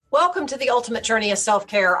Welcome to the Ultimate Journey of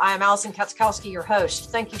Self-Care. I am Allison Katzkowski, your host.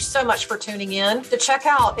 Thank you so much for tuning in to check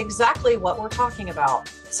out exactly what we're talking about.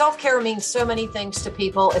 Self-care means so many things to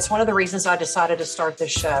people. It's one of the reasons I decided to start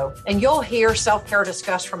this show. And you'll hear self-care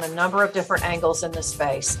discussed from a number of different angles in this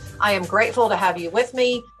space. I am grateful to have you with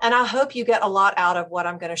me, and I hope you get a lot out of what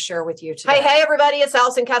I'm going to share with you today. Hey, everybody, it's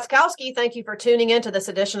Allison Katzkowski. Thank you for tuning in to this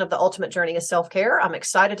edition of the Ultimate Journey of Self-Care. I'm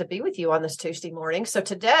excited to be with you on this Tuesday morning. So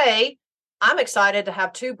today, I'm excited to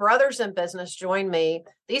have two brothers in business join me.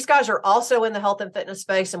 These guys are also in the health and fitness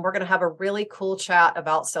space, and we're going to have a really cool chat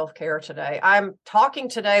about self-care today. I'm talking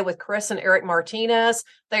today with Chris and Eric Martinez.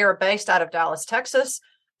 They are based out of Dallas, Texas.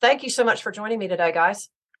 Thank you so much for joining me today, guys.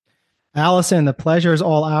 Allison, the pleasure is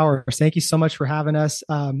all ours. Thank you so much for having us.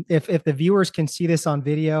 If the viewers can see this on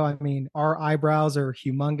video, I mean, our eyebrows are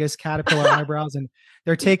humongous caterpillar eyebrows, and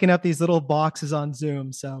they're taking up these little boxes on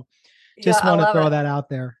Zoom. So just want to throw that out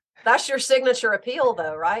there. That's your signature appeal,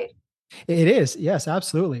 though, right? It is. Yes,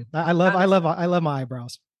 absolutely. I love my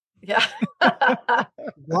eyebrows. Yeah.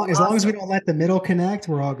 As long as we don't let the middle connect,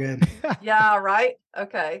 we're all good. Yeah. Right.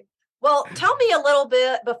 Okay. Well, tell me a little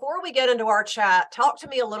bit before we get into our chat. Talk to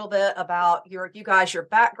me a little bit about your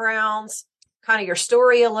backgrounds, kind of your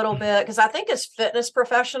story a little bit, because I think as fitness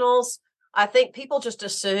professionals, I think people just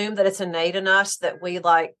assume that it's innate in us that we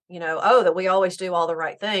that we always do all the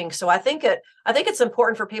right things. So I think it's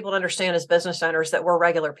important for people to understand as business owners that we're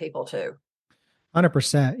regular people too.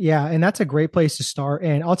 100%. Yeah. And that's a great place to start.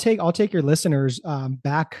 And I'll take your listeners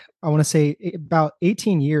back, I want to say about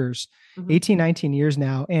 18 years, 19 years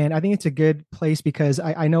now. And I think it's a good place because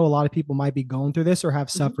I know a lot of people might be going through this or have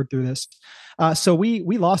suffered through this. So we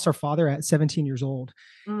lost our father at 17 years old.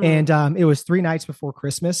 And it was 3 nights before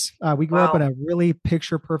Christmas. We grew up in a really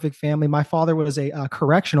picture perfect family. My father was a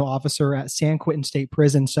correctional officer at San Quentin State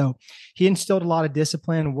Prison. So he instilled a lot of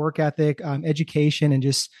discipline, work ethic, education, and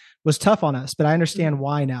just was tough on us. But I understand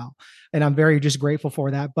why now. And I'm very just grateful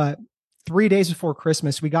for that. But 3 days before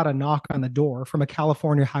Christmas, we got a knock on the door from a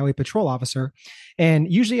California Highway Patrol officer.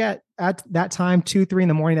 And usually at that time, 2, 3 in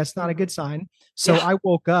the morning, that's not a good sign. So I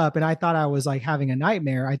woke up and I thought I was like having a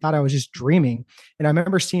nightmare. I thought I was just dreaming. And I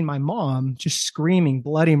remember seeing my mom just screaming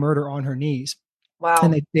bloody murder on her knees. Wow.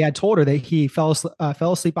 And they had told her that he fell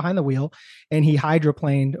asleep behind the wheel and he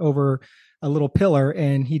hydroplaned over a little pillar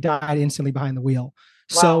and he died instantly behind the wheel.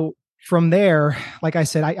 Wow. So from there, like I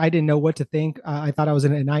said, I didn't know what to think. I thought I was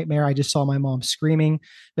in a nightmare. I just saw my mom screaming.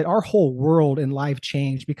 But our whole world in life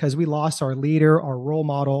changed because we lost our leader, our role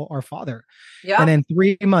model, our father. Yeah. And then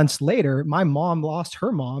 3 months later, my mom lost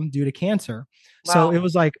her mom due to cancer. Wow. So it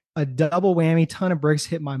was like a double whammy, ton of bricks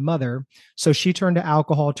hit my mother. So she turned to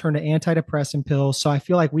alcohol, turned to antidepressant pills. So I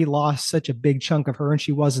feel like we lost such a big chunk of her and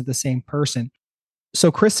she wasn't the same person. So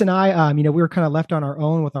Chris and I, we were kind of left on our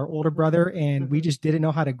own with our older brother and we just didn't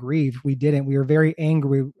know how to grieve. We were very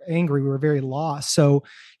angry. We were very lost. So,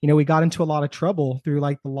 we got into a lot of trouble through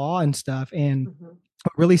like the law and stuff. And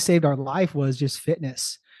what really saved our life was just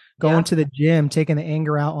fitness, going to the gym, taking the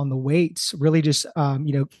anger out on the weights, really just,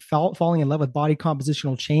 falling in love with body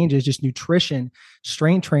compositional changes, just nutrition,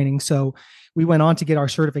 strength training. So we went on to get our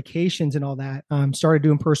certifications and all that, started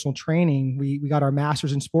doing personal training. We got our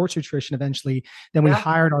master's in sports nutrition eventually. Then we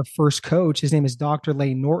hired our first coach. His name is Dr.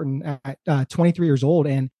 Lane Norton at 23 years old.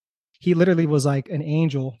 And he literally was like an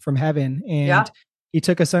angel from heaven. And he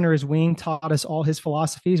took us under his wing, taught us all his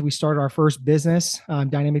philosophies. We started our first business,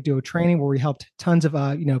 Dynamic Duo Training, where we helped tons of,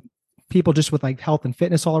 people just with like health and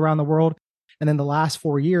fitness all around the world. And then the last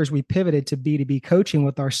 4 years, we pivoted to B2B coaching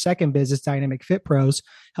with our second business, Dynamic Fit Pros,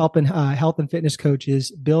 helping health and fitness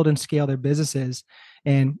coaches build and scale their businesses.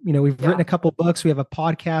 And, we've written a couple of books. We have a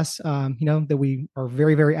podcast, that we are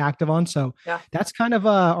very, very active on. So that's kind of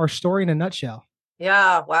our story in a nutshell.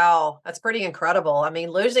 Yeah. Wow. That's pretty incredible. I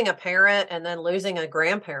mean, losing a parent and then losing a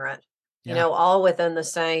grandparent, all within the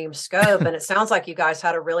same scope. And it sounds like you guys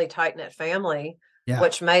had a really tight-knit family.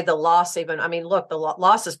 Which made the loss the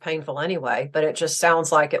loss is painful anyway, but it just sounds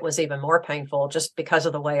like it was even more painful just because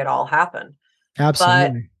of the way it all happened.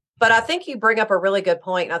 Absolutely. But I think you bring up a really good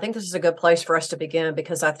point. And I think this is a good place for us to begin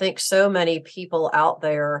because I think so many people out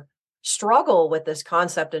there struggle with this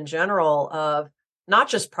concept in general of not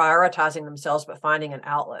just prioritizing themselves, but finding an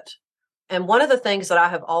outlet. And one of the things that I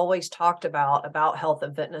have always talked about health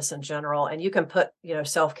and fitness in general, and you can put,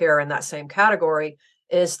 self-care in that same category,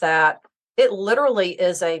 is that it literally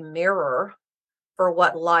is a mirror for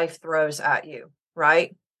what life throws at you,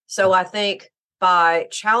 right? So I think by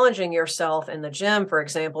challenging yourself in the gym, for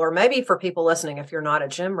example, or maybe for people listening, if you're not a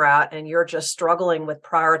gym rat and you're just struggling with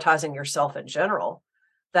prioritizing yourself in general,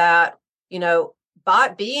 that, by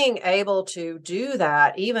being able to do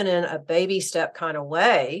that, even in a baby step kind of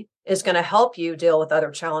way, is going to help you deal with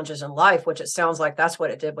other challenges in life, which it sounds like that's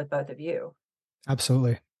what it did with both of you.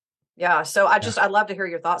 Absolutely. Yeah. So I'd love to hear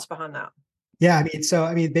your thoughts behind that. Yeah,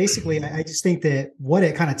 basically, I just think that what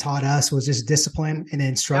it kind of taught us was just discipline and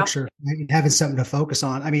then structure, right? And having something to focus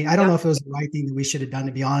on. I don't know if it was the right thing that we should have done,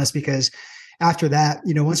 to be honest, because after that,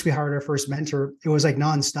 once we hired our first mentor, it was like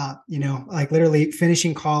nonstop, like literally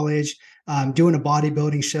finishing college, doing a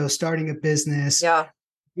bodybuilding show, starting a business,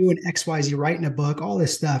 doing XYZ, writing a book, all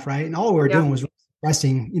this stuff, right? And all we were doing was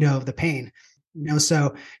suppressing, the pain.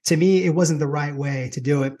 So to me, it wasn't the right way to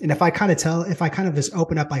do it. And if I kind of just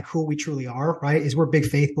open up like who we truly are, right, is we're big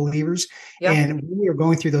faith believers. And when we were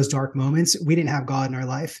going through those dark moments, we didn't have God in our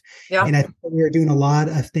life. And I think we were doing a lot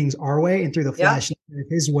of things our way and through the flesh,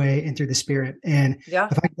 his way and through the spirit. And if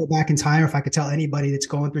I could go back in time, or if I could tell anybody that's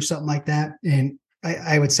going through something like that, and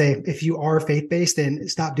I would say, if you are faith-based, then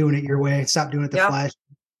stop doing it your way, stop doing it the flesh,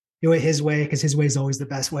 do it his way, because his way is always the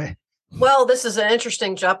best way. Well, this is an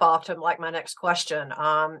interesting jump off to like my next question,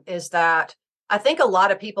 is that I think a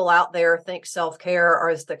lot of people out there think self-care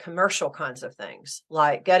is the commercial kinds of things,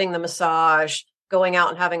 like getting the massage, going out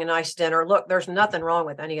and having a nice dinner. Look, there's nothing wrong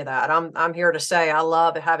with any of that. I'm here to say I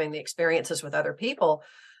love having the experiences with other people.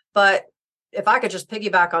 But if I could just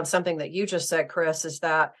piggyback on something that you just said, Chris, is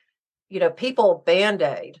that, people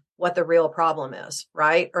Band-Aid what the real problem is,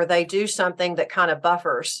 right? Or they do something that kind of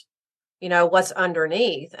buffers what's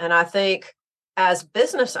underneath. And I think as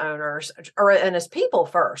business owners and as people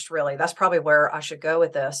first, really, that's probably where I should go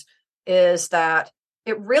with this, is that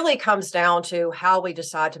it really comes down to how we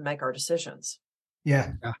decide to make our decisions.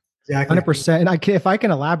 Yeah. Exactly. 100%. And if I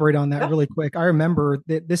can elaborate on that really quick, I remember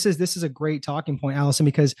that this is a great talking point, Allison,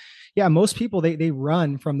 because most people, they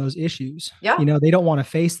run from those issues. They don't want to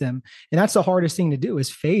face them. And that's the hardest thing to do,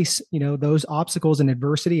 is face, those obstacles and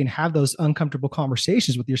adversity and have those uncomfortable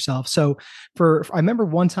conversations with yourself. So I remember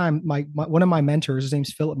one time, one of my mentors, his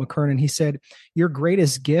name's Philip McKernan, he said, your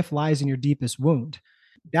greatest gift lies in your deepest wound.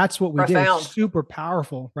 That's what we did. Super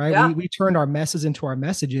powerful, right? Yeah. We turned our messes into our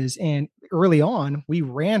messages. And early on, we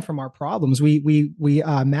ran from our problems. We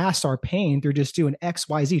masked our pain through just doing X,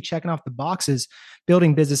 Y, Z, checking off the boxes,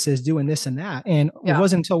 building businesses, doing this and that. And it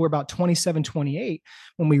wasn't until we're about 27, 28,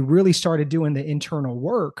 when we really started doing the internal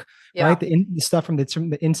work, right? The stuff from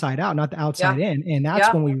the inside out, not the outside in. And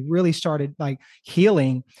that's when we really started like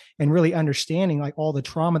healing and really understanding like all the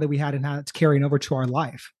trauma that we had and how it's carrying over to our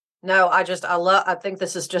life. No, I think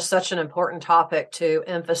this is just such an important topic to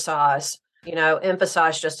emphasize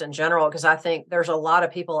just in general, because I think there's a lot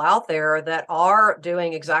of people out there that are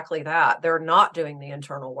doing exactly that. They're not doing the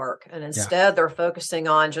internal work, and instead they're focusing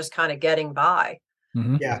on just kind of getting by.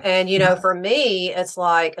 Mm-hmm. Yeah. And, for me, it's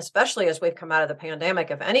like, especially as we've come out of the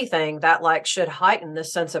pandemic, if anything, that like should heighten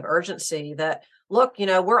this sense of urgency that, look,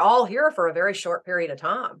 we're all here for a very short period of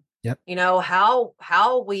time. Yep.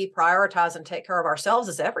 How we prioritize and take care of ourselves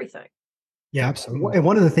is everything. Yeah, absolutely. And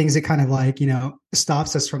one of the things that kind of like,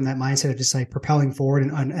 stops us from that mindset of just like propelling forward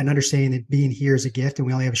and understanding that being here is a gift and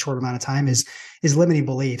we only have a short amount of time is limiting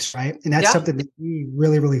beliefs, right? And that's something that we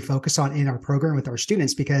really, really focus on in our program with our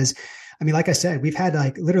students, because like I said, we've had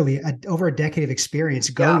like literally over a decade of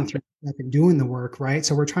experience going through stuff and doing the work, right?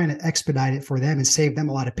 So we're trying to expedite it for them and save them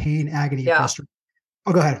a lot of pain, agony, and frustration.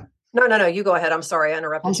 Oh, go ahead. No, you go ahead. I'm sorry, I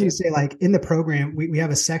interrupted you. I was going to say, like in the program, we have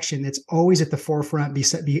a section that's always at the forefront,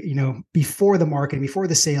 before the marketing, before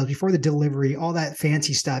the sales, before the delivery, all that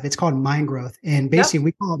fancy stuff. It's called mind growth. And basically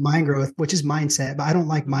we call it mind growth, which is mindset, but I don't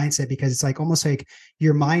like mindset because it's like almost like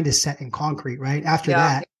your mind is set in concrete, right? After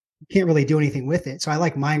that, you can't really do anything with it. So I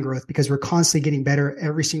like mind growth because we're constantly getting better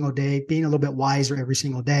every single day, being a little bit wiser every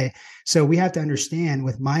single day. So we have to understand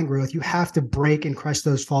with mind growth, you have to break and crush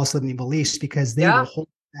those false limiting beliefs, because they will hold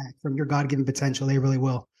back from your God-given potential. They really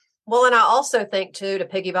will. Well, and I also think too, to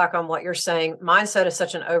piggyback on what you're saying, mindset is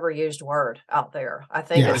such an overused word out there. I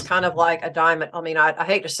think it's kind of like a dime. I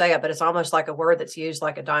hate to say it, but it's almost like a word that's used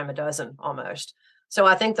like a dime a dozen almost. So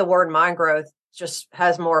I think the word mind growth just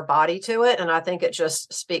has more body to it. And I think it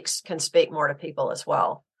just can speak more to people as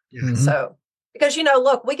well. Mm-hmm. So, because,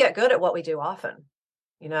 look, we get good at what we do often,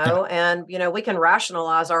 and, we can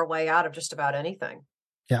rationalize our way out of just about anything.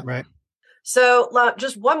 Yeah. Right. So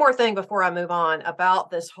just one more thing before I move on about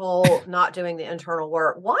this whole not doing the internal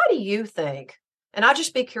work. Why do you think, and I'd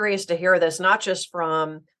just be curious to hear this, not just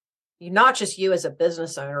you as a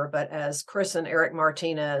business owner, but as Chris and Eric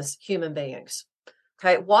Martinez, human beings.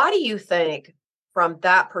 Okay. Why do you think from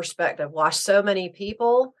that perspective, why so many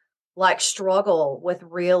people struggle with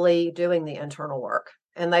really doing the internal work,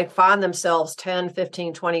 and they find themselves 10,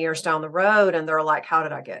 15, 20 years down the road and they're like, how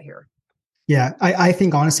did I get here? Yeah. I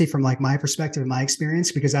think honestly, from like my perspective and my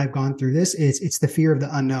experience, because I've gone through this, it's the fear of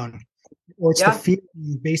the unknown. Or it's the fear,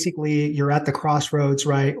 basically you're at the crossroads,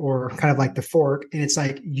 right? Or kind of like the fork. And it's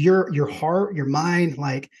like your heart, your mind,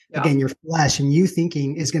 like again, your flesh and you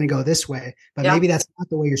thinking is going to go this way, but maybe that's not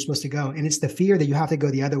the way you're supposed to go. And it's the fear that you have to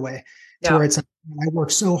go the other way to where it's like, I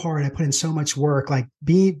work so hard. I put in so much work,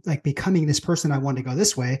 becoming this person I want to go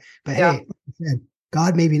this way. But hey,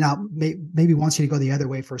 God maybe wants you to go the other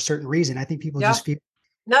way for a certain reason. I think people just feel.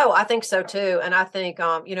 No, I think so too. And I think,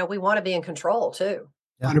 we want to be in control too.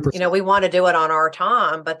 100%. We want to do it on our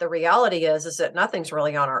time, but the reality is that nothing's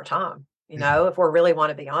really on our time, if we really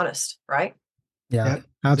want to be honest, right? Yeah,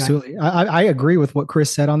 absolutely. Exactly. I agree with what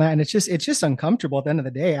Chris said on that. And it's just uncomfortable at the end of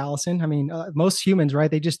the day, Allison. I mean, most humans, right?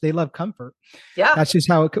 They love comfort. Yeah. That's just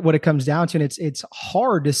what it comes down to. And it's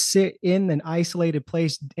hard to sit in an isolated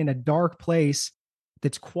place, in a dark place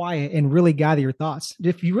that's quiet and really gather your thoughts.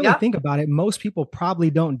 If you really think about it, most people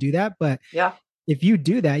probably don't do that, but if you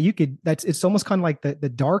do that, it's almost kind of like the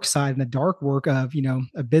dark side and the dark work of,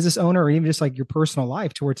 a business owner or even just like your personal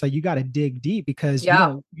life, to where it's like, you got to dig deep because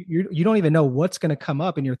you don't even know what's going to come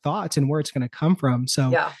up in your thoughts and where it's going to come from.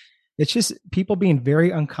 So it's just people being very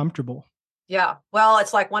uncomfortable. Yeah. Well,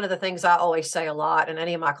 it's like one of the things I always say a lot, and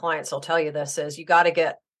any of my clients will tell you this, is you got to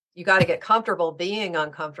get comfortable being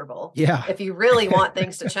uncomfortable. Yeah. If you really want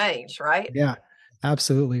things to change, right? Yeah,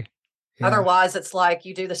 absolutely. Yeah. Otherwise, it's like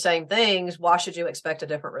you do the same things. Why should you expect a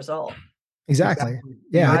different result? Exactly.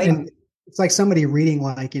 Yeah. Right? And it's like somebody reading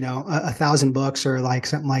 1,000 books or like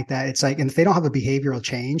something like that. It's like, and if they don't have a behavioral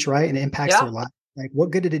change, right, and it impacts their life, like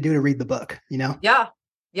what good did it do to read the book? Yeah.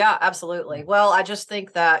 Yeah, absolutely. Well, I just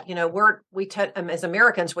think that, as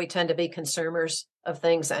Americans, we tend to be consumers of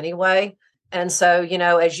things anyway. And so,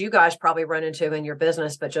 as you guys probably run into in your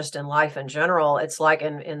business, but just in life in general, it's like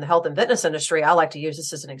in the health and fitness industry, I like to use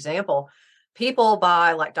this as an example. People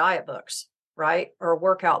buy like diet books, right? Or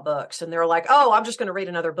workout books. And they're like, oh, I'm just going to read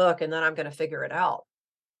another book and then I'm going to figure it out.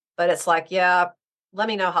 But it's like, let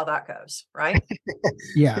me know how that goes. Right.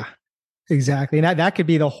 Yeah. Exactly. And that could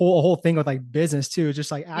be the whole thing with like business too,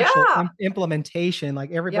 just like actual implementation.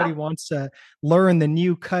 Like everybody wants to learn the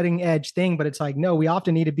new cutting edge thing, but it's like, no, we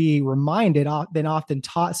often need to be reminded, then often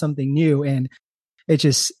taught something new. And it's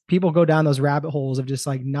just, people go down those rabbit holes of just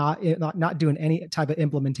like not doing any type of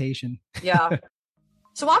implementation. Yeah.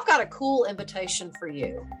 So I've got a cool invitation for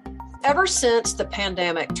you. Ever since the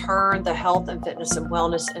pandemic turned the health and fitness and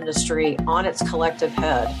wellness industry on its collective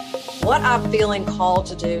head, what I'm feeling called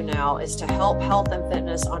to do now is to help health and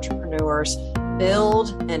fitness entrepreneurs build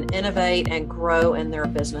and innovate and grow in their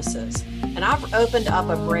businesses. And I've opened up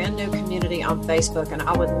a brand new community on Facebook, and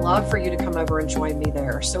I would love for you to come over and join me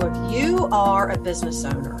there. So if you are a business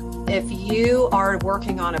owner, if you are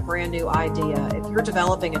working on a brand new idea, if you're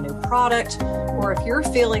developing a new product, or if you're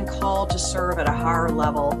feeling called to serve at a higher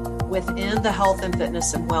level within the health and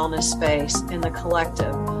fitness and wellness space in the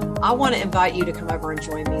collective, I want to invite you to come over and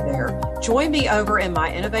join me there. Join me over in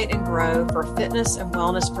my Innovate and Grow for fitness and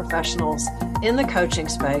wellness professionals in the coaching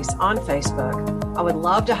space on Facebook. I would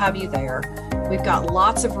love to have you there. We've got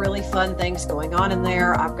lots of really fun things going on in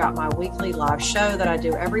there. I've got my weekly live show that I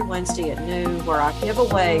do every Wednesday at noon, where I give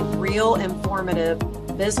away real informative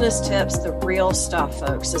business tips, the real stuff,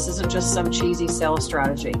 folks. This isn't just some cheesy sales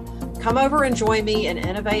strategy. Come over and join me and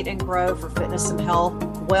Innovate and Grow for fitness and health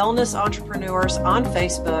wellness entrepreneurs on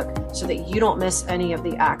Facebook so that you don't miss any of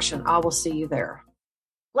the action. I will see you there.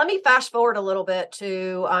 Let me fast forward a little bit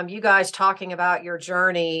to you guys talking about your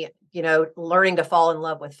journey, learning to fall in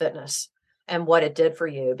love with fitness and what it did for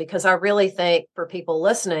you, because I really think for people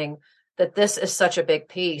listening that this is such a big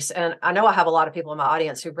piece. And I know I have a lot of people in my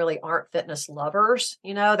audience who really aren't fitness lovers.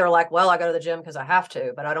 They're like, well, I go to the gym because I have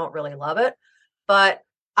to, but I don't really love it. But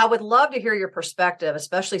I would love to hear your perspective,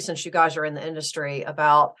 especially since you guys are in the industry,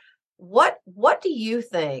 about what do you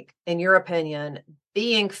think, in your opinion,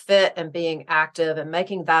 being fit and being active and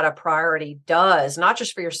making that a priority does, not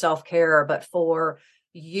just for your self-care, but for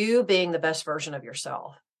you being the best version of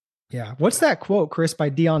yourself? Yeah. What's that quote, Chris, by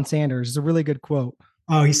Deion Sanders? It's a really good quote.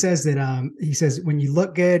 Oh, he says that, when you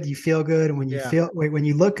look good, you feel good. And when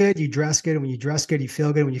you look good, you dress good. And when you dress good, you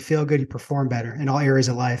feel good. When you feel good, you perform better in all areas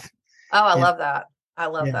of life. Oh, I love that. I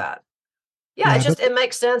love that. Yeah, it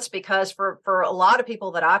makes sense, because for a lot of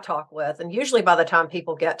people that I talk with, and usually by the time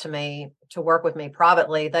people get to me to work with me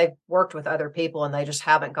privately, they've worked with other people and they just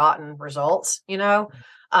haven't gotten results,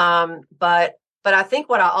 But I think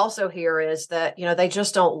what I also hear is that, they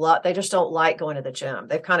just don't like going to the gym.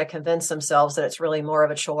 They've kind of convinced themselves that it's really more of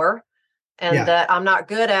a chore, and that I'm not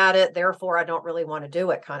good at it, therefore I don't really want to do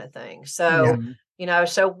it, kind of thing. So,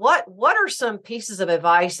 So what are some pieces of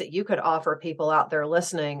advice that you could offer people out there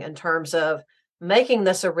listening in terms of making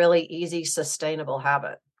this a really easy, sustainable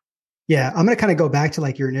habit? Yeah, I'm going to kind of go back to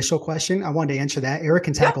like your initial question. I wanted to answer that. Eric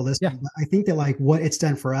can tackle this. Yeah. I think that like what it's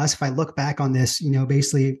done for us, if I look back on this,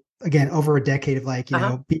 basically again, over a decade of like,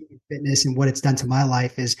 being in fitness and what it's done to my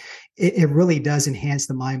life is it really does enhance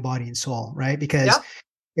the mind, body, and soul, right? Because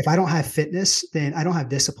if I don't have fitness, then I don't have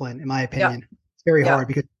discipline, in my opinion. It's very hard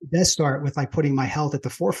because it does start with like putting my health at the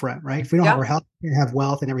forefront, right? If we don't have our health, we don't have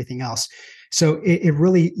wealth and everything else. So it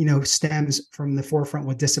really, stems from the forefront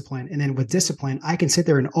with discipline. And then with discipline, I can sit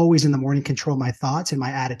there and always in the morning control my thoughts and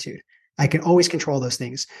my attitude. I can always control those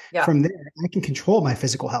things. Yeah. From there, I can control my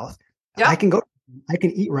physical health. Yeah. I can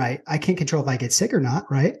eat right. I can't control if I get sick or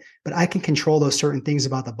not, right? But I can control those certain things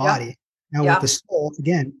about the body. Yeah. Now with the soul,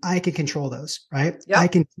 again, I can control those, right? Yep. I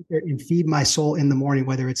can sit there and feed my soul in the morning,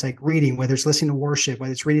 whether it's like reading, whether it's listening to worship,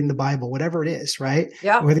 whether it's reading the Bible, whatever it is, right?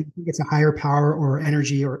 Yeah. Whether you think it's a higher power or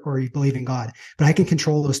energy or you believe in God. But I can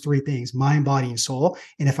control those three things, mind, body, and soul.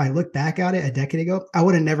 And if I look back at it a decade ago, I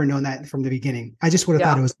would have never known that from the beginning. I just would have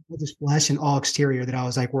thought it was just flesh and all exterior that I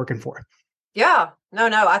was like working for. Yeah, no,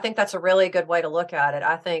 I think that's a really good way to look at it.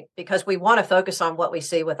 I think because we want to focus on what we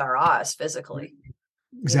see with our eyes physically.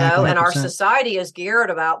 Exactly. And our society is geared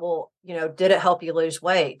about, did it help you lose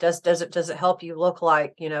weight? Does it help you look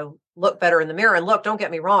like, look better in the mirror? And look, don't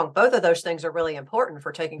get me wrong. Both of those things are really important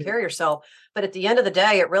for taking care of yourself. But at the end of the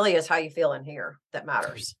day, it really is how you feel in here that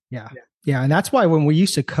matters. Yeah. And that's why when we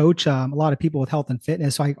used to coach a lot of people with health and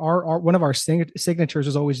fitness, like our one of our signatures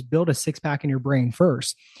is always build a six pack in your brain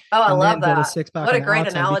first. Oh, I love that. What a great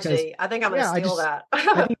analogy. I think I'm going to steal that.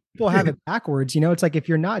 I think people have it backwards. It's like if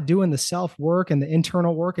you're not doing the self work and the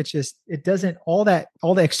internal work, it doesn't, all the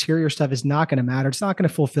exterior stuff is not going to matter. It's not going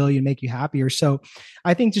to fulfill you and make you happier. So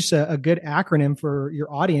I think just a good acronym for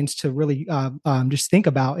your audience to really just think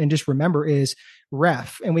about and just remember is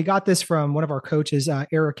REF. And we got this from one of our coaches,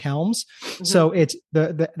 Eric Helms. Mm-hmm. So it's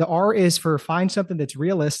the R is for find something that's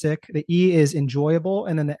realistic. The E is enjoyable.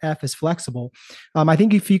 And then the F is flexible. I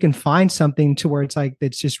think if you can find something to where it's like,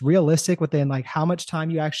 it's just realistic within like how much time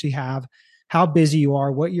you actually have, how busy you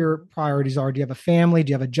are, what your priorities are. Do you have a family? Do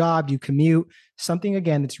you have a job? Do you commute? Something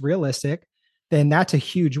again, that's realistic. Then that's a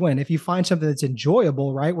huge win. If you find something that's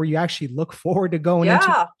enjoyable, right, where you actually look forward to going into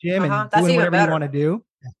the gym and doing whatever you want to do,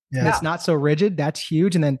 it's not so rigid. That's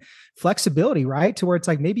huge. And then flexibility, right, to where it's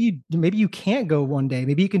like maybe you can't go one day.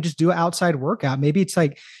 Maybe you can just do an outside workout. Maybe it's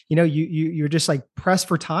like you're just like pressed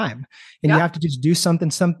for time, and you have to just do something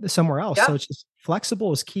somewhere else. So it's just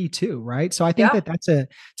flexible is key too, right? So I think that's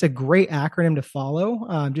a great acronym to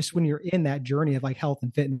follow, just when you're in that journey of like health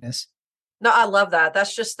and fitness. No, I love that.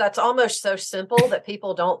 That's almost so simple that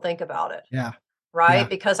people don't think about it. Yeah. Right. Yeah.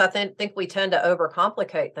 Because I think we tend to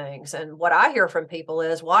overcomplicate things. And what I hear from people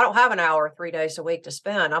is, well, I don't have an hour, 3 days a week to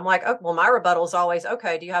spend. I'm like, oh, well, my rebuttal is always,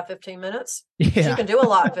 okay, do you have 15 minutes? Yeah. You can do a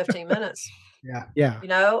lot in 15 minutes. Yeah.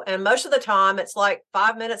 And most of the time it's like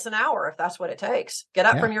 5 minutes an hour, if that's what it takes. Get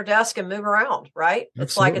up from your desk and move around. Right. Absolutely.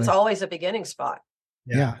 It's like, it's always a beginning spot.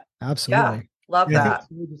 Yeah, absolutely. Yeah. Love that.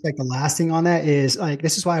 Just like the last thing on that is like,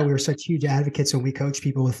 this is why we were such huge advocates when we coach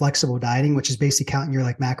people with flexible dieting, which is basically counting your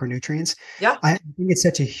like macronutrients. Yeah. I think it's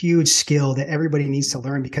such a huge skill that everybody needs to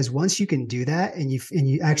learn, because once you can do that and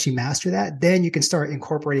you actually master that, then you can start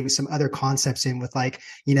incorporating some other concepts in with like,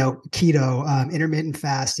 keto, intermittent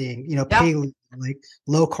fasting, paleo, like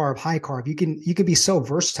low carb, high carb. You can be so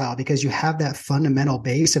versatile because you have that fundamental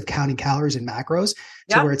base of counting calories and macros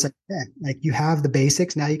to where it's like you have the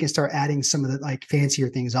basics. Now you can start adding some of the like fancier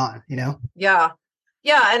things on, Yeah.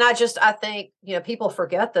 Yeah. And I think, people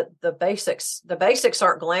forget that the basics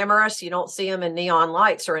aren't glamorous. You don't see them in neon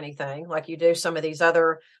lights or anything like you do some of these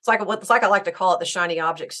other, it's like I like to call it the shiny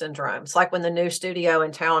object syndrome. It's like when the new studio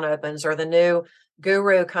in town opens or the new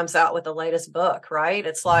guru comes out with the latest book, right?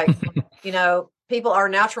 It's like, people, our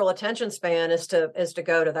natural attention span is to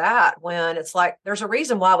go to that, when it's like, there's a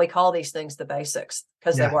reason why we call these things the basics,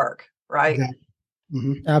 because they work, right? Exactly.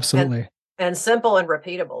 Mm-hmm. Absolutely. And simple and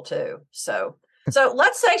repeatable too. So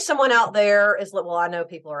let's say someone out there is, well, I know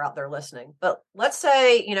people are out there listening, but let's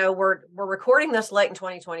say, we're recording this late in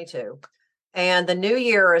 2022 and the new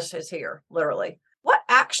year is here, literally. What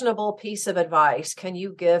actionable piece of advice can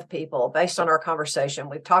you give people based on our conversation?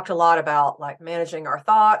 We've talked a lot about like managing our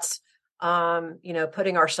thoughts,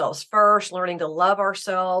 putting ourselves first, learning to love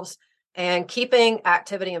ourselves, and keeping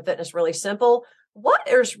activity and fitness really simple.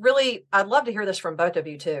 I'd love to hear this from both of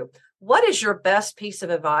you too. What is your best piece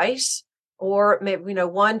of advice, or maybe,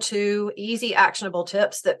 1, 2 easy actionable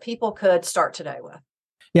tips that people could start today with?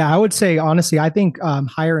 Yeah, I would say, honestly, I think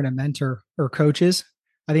hiring a mentor or coaches.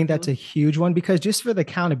 I think that's a huge one, because just for the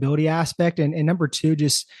accountability aspect, and number two,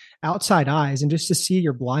 just outside eyes and just to see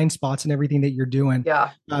your blind spots and everything that you're doing.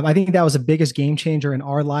 Yeah. I think that was the biggest game changer in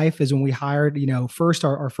our life, is when we hired, first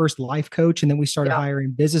our first life coach, and then we started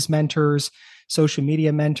hiring business mentors, social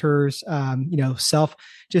media mentors,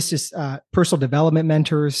 personal development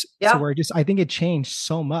mentors. Yeah. So where I think it changed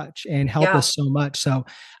so much and helped us so much. So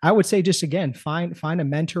I would say, just again, find a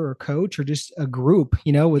mentor or coach, or just a group,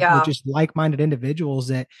 with just like-minded individuals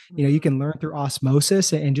that, you can learn through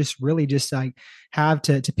osmosis, and just really just like have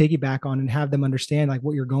to piggyback on and have them understand like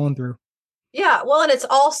what you're going through. Yeah. Well, and it's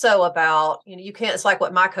also about, you can't, it's like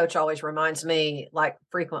what my coach always reminds me, like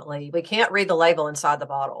frequently, we can't read the label inside the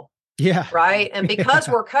bottle. Yeah. Right. And because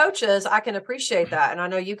we're coaches, I can appreciate that. And I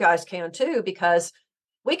know you guys can too, because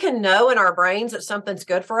we can know in our brains that something's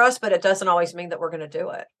good for us, but it doesn't always mean that we're going to do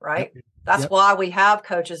it. Right. Yep. That's why we have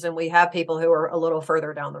coaches, and we have people who are a little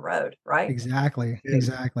further down the road. Right. Exactly. Yeah.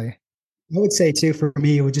 Exactly. I would say too, for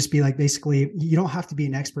me, it would just be like, basically, you don't have to be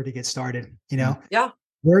an expert to get started, Yeah.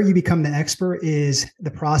 Where you become the expert is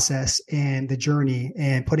the process and the journey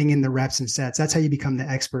and putting in the reps and sets. That's how you become the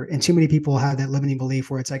expert. And too many people have that limiting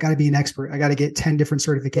belief where it's, I got to be an expert. I got to get 10 different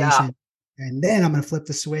certifications. And then I'm going to flip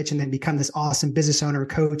the switch and then become this awesome business owner,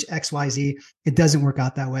 coach, XYZ. It doesn't work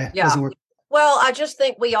out that way. It doesn't work. Well, I just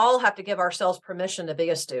think we all have to give ourselves permission to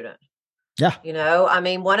be a student. Yeah.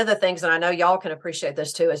 One of the things, and I know y'all can appreciate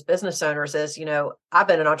this too, as business owners, is, I've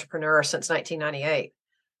been an entrepreneur since 1998.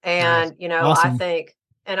 And, awesome. I think,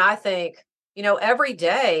 every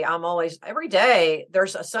day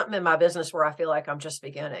there's something in my business where I feel like I'm just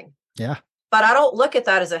beginning. Yeah. But I don't look at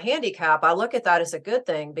that as a handicap. I look at that as a good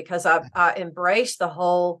thing, because I embrace the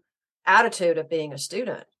whole attitude of being a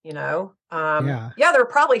student, there are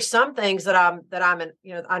probably some things that I'm in,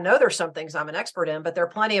 I know there's some things I'm an expert in, but there are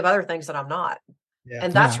plenty of other things that I'm not. Yeah.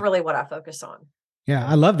 And that's really what I focus on. Yeah,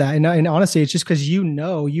 I love that. And honestly, it's just because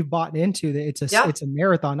you've bought into that it's a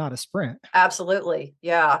marathon, not a sprint. Absolutely.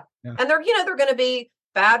 Yeah. And they're going to be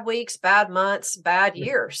bad weeks, bad months, bad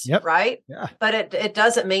years, right? Yeah. But it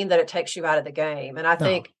doesn't mean that it takes you out of the game. And I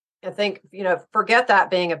think, forget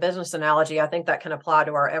that being a business analogy. I think that can apply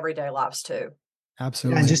to our everyday lives too.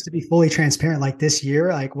 Absolutely. And just to be fully transparent, like this year,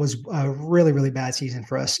 was a really, really bad season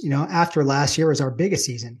for us. After last year was our biggest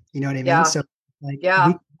season. You know what I mean? Yeah. So we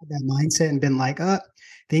had that mindset and been like,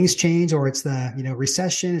 things change, or it's the,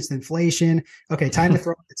 recession, it's the inflation. Okay, time to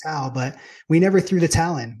throw in the towel. But we never threw the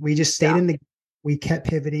towel in. We just stayed we kept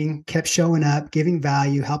pivoting, kept showing up, giving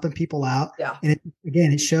value, helping people out. Yeah. And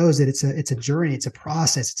it shows that it's a journey, it's a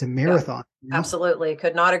process, it's a marathon. Yeah. Absolutely.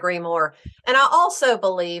 Could not agree more. And I also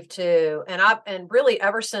believe too, and really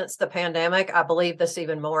ever since the pandemic, I believe this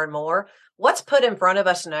even more and more, what's put in front of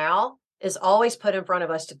us now is always put in front of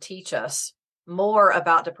us to teach us more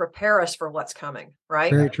about, to prepare us for what's coming.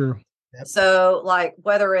 Right. Very true. Yep. So like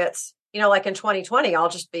whether it's, like in 2020, I'll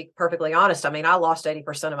just be perfectly honest. I mean, I lost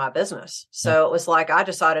 80% of my business. So it was like, I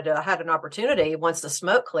had an opportunity once the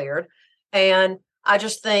smoke cleared. And I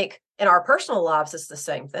just think in our personal lives, it's the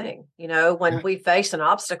same thing. When we face an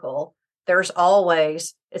obstacle, it's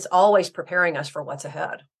always preparing us for what's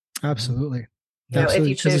ahead. Absolutely. If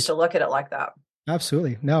you choose to look at it like that.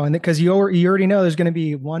 Absolutely. No. And because you already know there's going to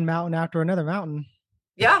be one mountain after another mountain.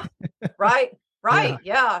 Yeah. Right. Right.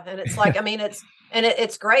 Yeah. And it's like,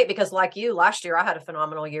 it's great because like you, last year I had a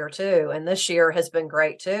phenomenal year too. And this year has been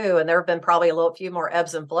great too. And there have been probably a few more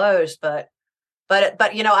ebbs and flows, but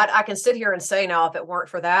I can sit here and say now, if it weren't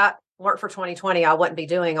for 2020, I wouldn't be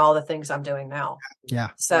doing all the things I'm doing now. Yeah.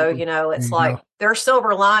 So, it's like there's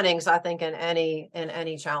silver linings, I think, in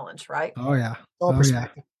any challenge, right? Oh yeah. All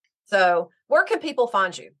perspective. So where can people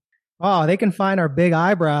find you? Oh, they can find our big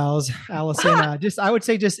eyebrows, Allison. I would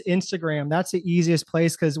say just Instagram. That's the easiest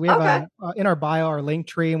place, because we have in our bio, our link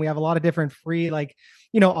tree, and we have a lot of different free,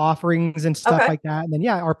 offerings and stuff like that. And then,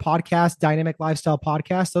 our podcast, Dynamic Lifestyle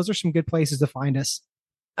Podcast. Those are some good places to find us.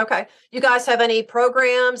 Okay. You guys have any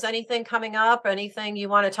programs, anything coming up, anything you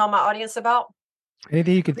want to tell my audience about?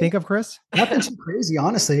 Anything you can think of, Chris? Nothing too crazy,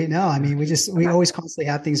 honestly. No, I mean, we always constantly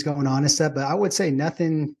have things going on and stuff, but I would say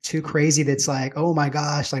nothing too crazy that's like, oh my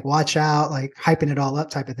gosh, like watch out, like hyping it all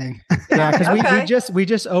up type of thing. Yeah, because we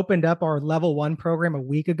just opened up our level 1 program a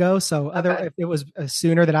week ago. So if it was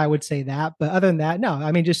sooner, then I would say that. But other than that, no,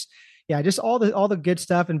 I mean, just all the good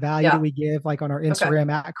stuff and value that we give, like on our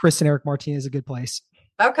Instagram at Chris and Eric Martinez is a good place.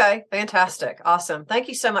 Okay, fantastic, awesome. Thank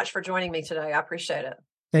you so much for joining me today. I appreciate it.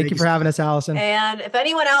 Thank you for having us, Allison. And if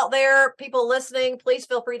anyone out there, people listening, please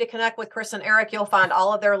feel free to connect with Chris and Eric. You'll find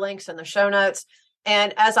all of their links in the show notes.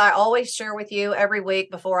 And as I always share with you every week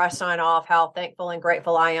before I sign off, how thankful and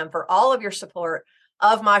grateful I am for all of your support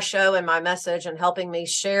of my show and my message and helping me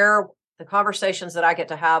share the conversations that I get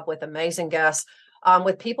to have with amazing guests,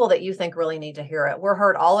 with people that you think really need to hear it. We're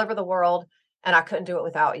heard all over the world, and I couldn't do it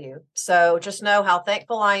without you. So just know how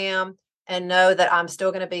thankful I am, and know that I'm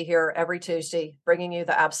still going to be here every Tuesday, bringing you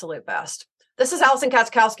the absolute best. This is Allison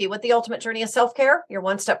Katzkowski with The Ultimate Journey of Self-Care. You're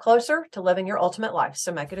one step closer to living your ultimate life.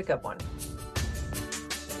 So make it a good one.